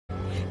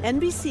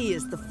NBC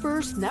is the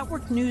first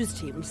network news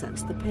team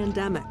since the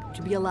pandemic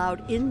to be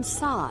allowed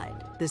inside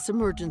this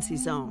emergency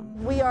zone.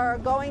 We are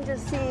going to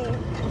see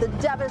the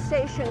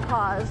devastation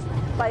caused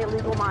by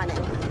illegal mining,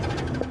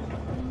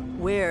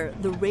 where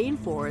the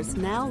rainforest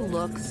now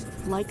looks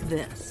like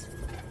this: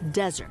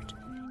 desert,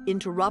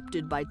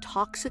 interrupted by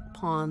toxic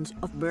ponds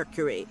of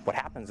mercury. What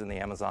happens in the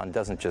Amazon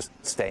doesn't just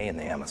stay in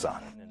the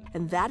Amazon.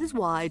 And that is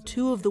why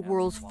two of the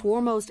world's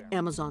foremost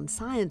Amazon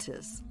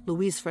scientists,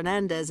 Luis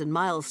Fernandez and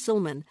Miles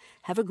Silman,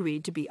 have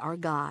agreed to be our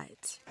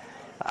guides.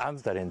 I'm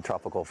studying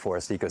tropical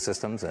forest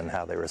ecosystems and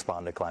how they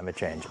respond to climate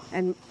change.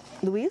 And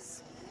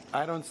Luis?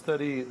 I don't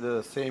study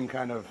the same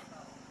kind of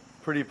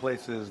pretty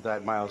places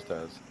that Miles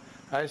does.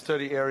 I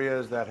study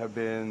areas that have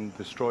been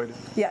destroyed.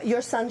 Yeah,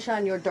 your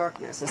sunshine, your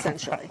darkness,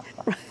 essentially.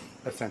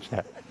 Essentially.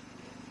 Yeah.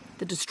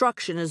 The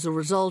destruction is a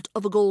result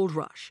of a gold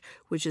rush,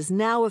 which is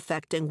now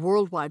affecting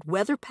worldwide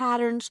weather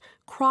patterns,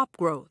 crop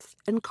growth,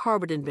 and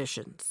carbon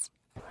emissions.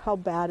 How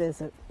bad is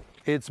it?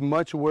 It's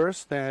much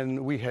worse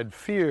than we had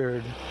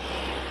feared.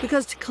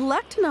 Because to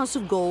collect an ounce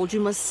of gold, you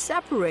must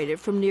separate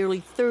it from nearly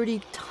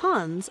 30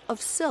 tons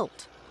of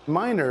silt.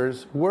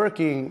 Miners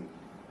working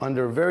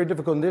under very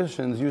difficult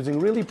conditions using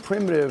really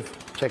primitive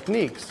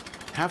techniques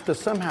have to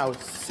somehow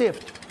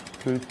sift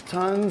through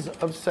tons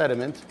of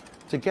sediment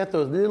to get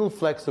those little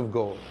flecks of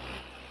gold.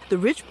 The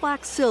rich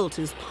black silt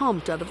is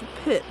pumped out of a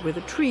pit where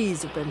the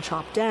trees have been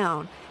chopped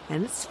down,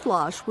 and it's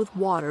flushed with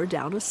water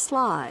down a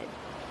slide.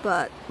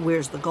 But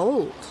where's the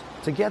gold?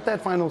 To get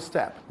that final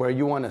step, where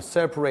you want to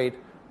separate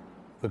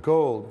the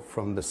gold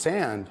from the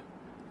sand,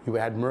 you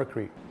add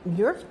mercury.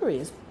 Mercury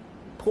is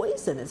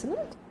poison, isn't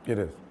it? It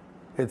is.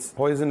 It's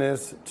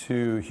poisonous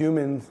to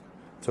humans,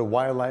 to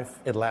wildlife.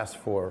 It lasts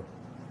for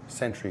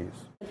centuries.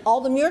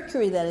 All the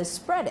mercury that is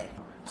spreading.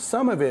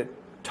 Some of it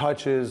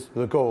touches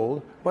the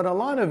gold, but a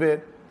lot of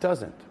it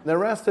doesn't. The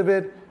rest of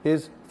it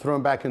is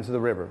thrown back into the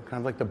river,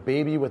 kind of like the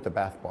baby with the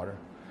bathwater,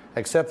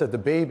 except that the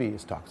baby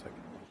is toxic.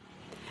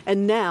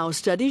 And now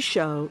studies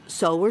show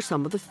so are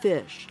some of the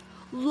fish,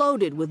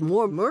 loaded with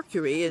more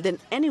mercury than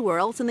anywhere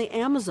else in the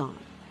Amazon.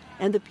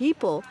 And the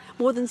people,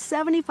 more than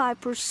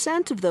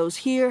 75% of those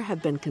here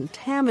have been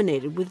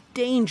contaminated with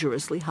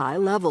dangerously high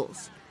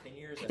levels.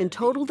 In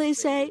total, they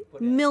say,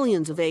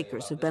 millions of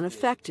acres have been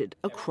affected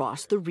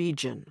across the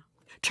region,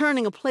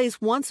 turning a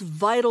place once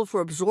vital for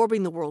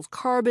absorbing the world's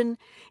carbon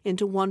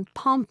into one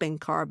pumping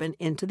carbon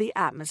into the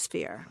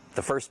atmosphere.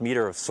 The first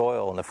meter of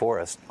soil in the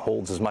forest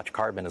holds as much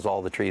carbon as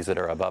all the trees that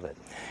are above it.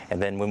 And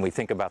then when we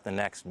think about the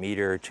next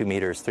meter, 2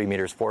 meters, 3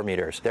 meters, 4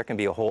 meters, there can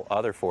be a whole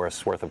other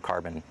forest's worth of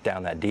carbon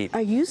down that deep.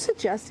 Are you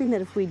suggesting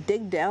that if we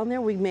dig down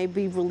there, we may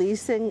be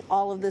releasing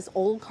all of this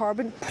old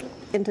carbon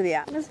into the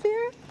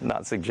atmosphere?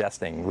 Not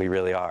suggesting, we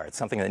really are. It's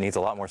something that needs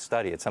a lot more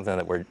study. It's something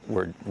that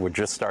we're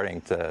just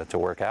starting to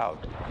work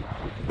out.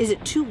 Is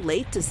it too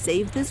late to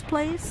save this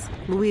place?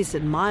 Luis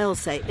and Miles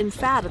say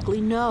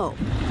emphatically no.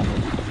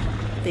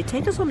 They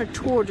take us on a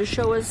tour to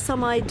show us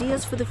some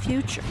ideas for the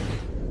future.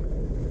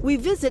 We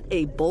visit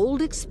a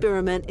bold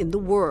experiment in the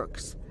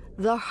works.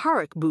 The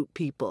Harakbut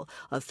people,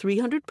 a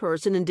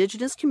 300-person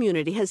indigenous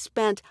community, has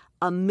spent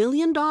 $1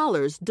 million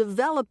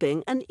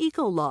developing an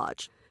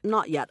eco-lodge,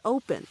 not yet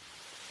open.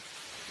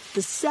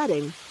 The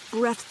setting,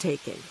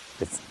 breathtaking.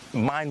 It's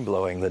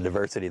mind-blowing, the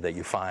diversity that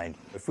you find.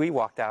 If we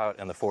walked out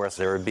in the forest,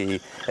 there would be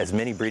as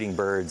many breeding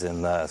birds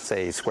in the,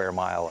 say, square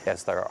mile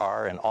as there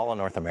are in all of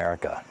North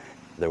America.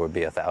 There would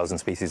be 1,000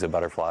 species of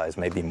butterflies,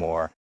 maybe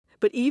more.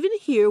 But even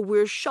here,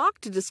 we're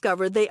shocked to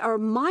discover they are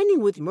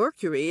mining with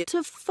mercury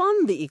to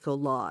fund the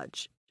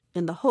eco-lodge,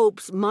 in the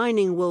hopes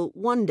mining will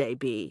one day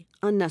be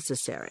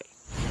unnecessary.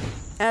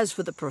 As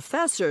for the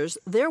professors,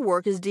 their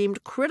work is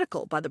deemed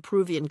critical by the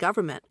Peruvian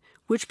government,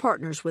 which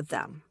partners with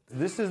them.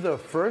 This is the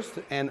first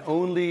and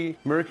only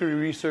mercury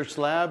research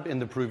lab in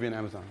the Peruvian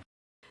Amazon.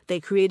 They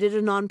created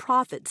a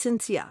nonprofit,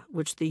 Cincia,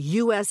 which the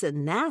U.S.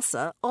 and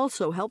NASA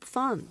also help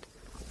fund.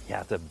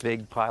 Yeah, it's a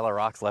big pile of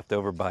rocks left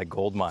over by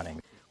gold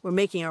mining. We're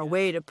making our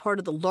way to part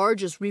of the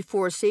largest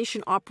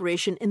reforestation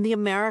operation in the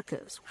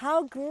Americas.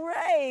 How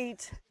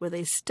great! Where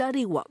they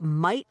study what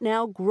might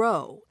now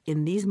grow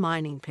in these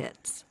mining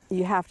pits.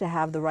 You have to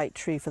have the right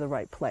tree for the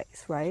right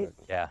place, right?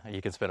 Yeah,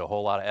 you can spend a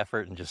whole lot of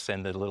effort and just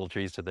send the little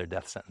trees to their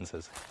death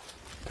sentences.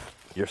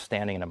 You're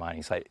standing in a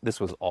mining site. This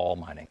was all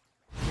mining.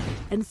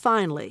 And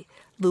finally,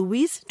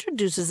 Luis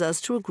introduces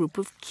us to a group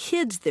of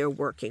kids they're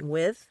working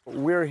with.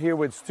 We're here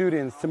with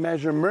students to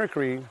measure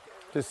mercury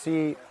to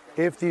see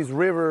if these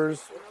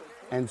rivers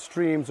and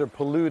streams are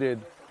polluted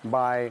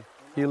by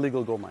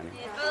illegal gold mining.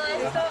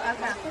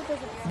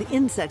 The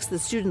insects the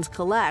students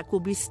collect will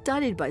be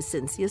studied by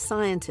Cincia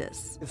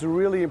scientists. It's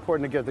really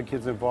important to get the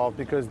kids involved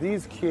because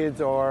these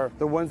kids are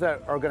the ones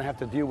that are going to have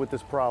to deal with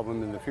this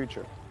problem in the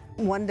future.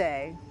 One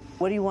day,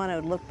 what do you want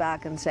to look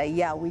back and say,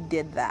 yeah, we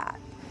did that?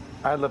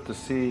 I'd love to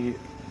see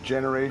a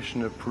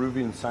generation of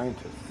Peruvian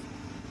scientists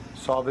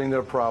solving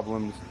their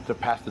problems to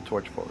pass the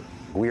torch forward.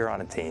 We are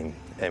on a team,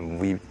 and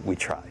we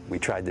tried. We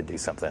tried to do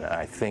something, and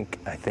I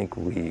think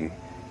we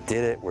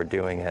did it. We're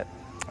doing it,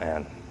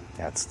 and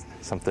that's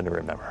something to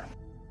remember.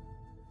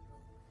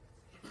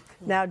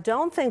 Now,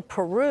 don't think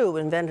Peru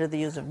invented the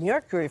use of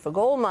mercury for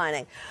gold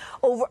mining.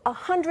 Over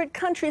 100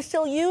 countries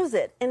still use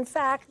it. In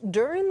fact,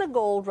 during the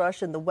gold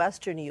rush in the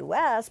western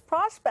U.S.,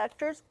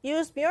 prospectors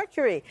used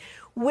mercury,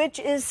 which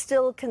is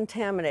still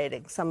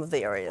contaminating some of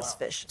the area's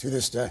fish. To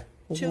this day.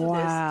 To this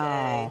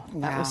day.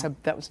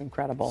 That was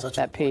incredible, Such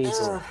that a great piece.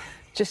 story.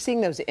 Just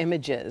seeing those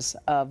images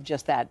of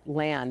just that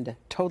land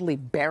totally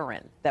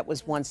barren that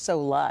was once so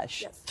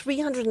lush.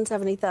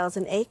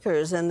 370,000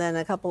 acres and then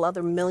a couple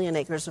other million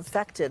acres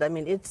affected. I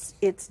mean,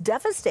 it's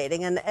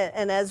devastating. And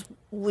as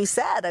we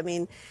said, I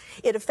mean,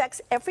 it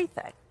affects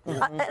everything.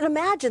 And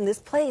imagine this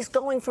place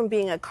going from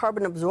being a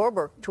carbon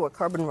absorber to a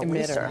carbon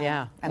releaser.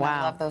 Yeah. And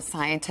I love those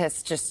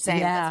scientists just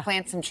saying, let's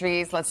plant some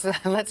trees. Let's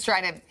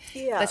try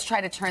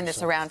to turn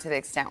this around to the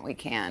extent we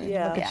can.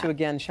 Look at you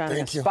again, shining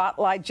Thank a you.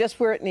 spotlight just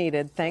where it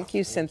needed. Thank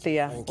you,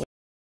 Cynthia. Thank you.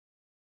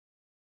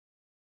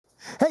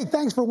 Hey,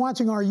 thanks for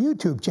watching our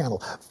YouTube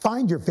channel.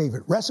 Find your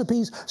favorite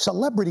recipes,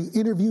 celebrity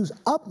interviews,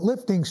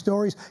 uplifting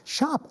stories,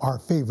 shop our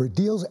favorite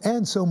deals,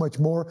 and so much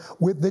more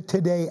with the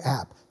Today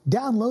app.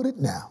 Download it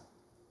now.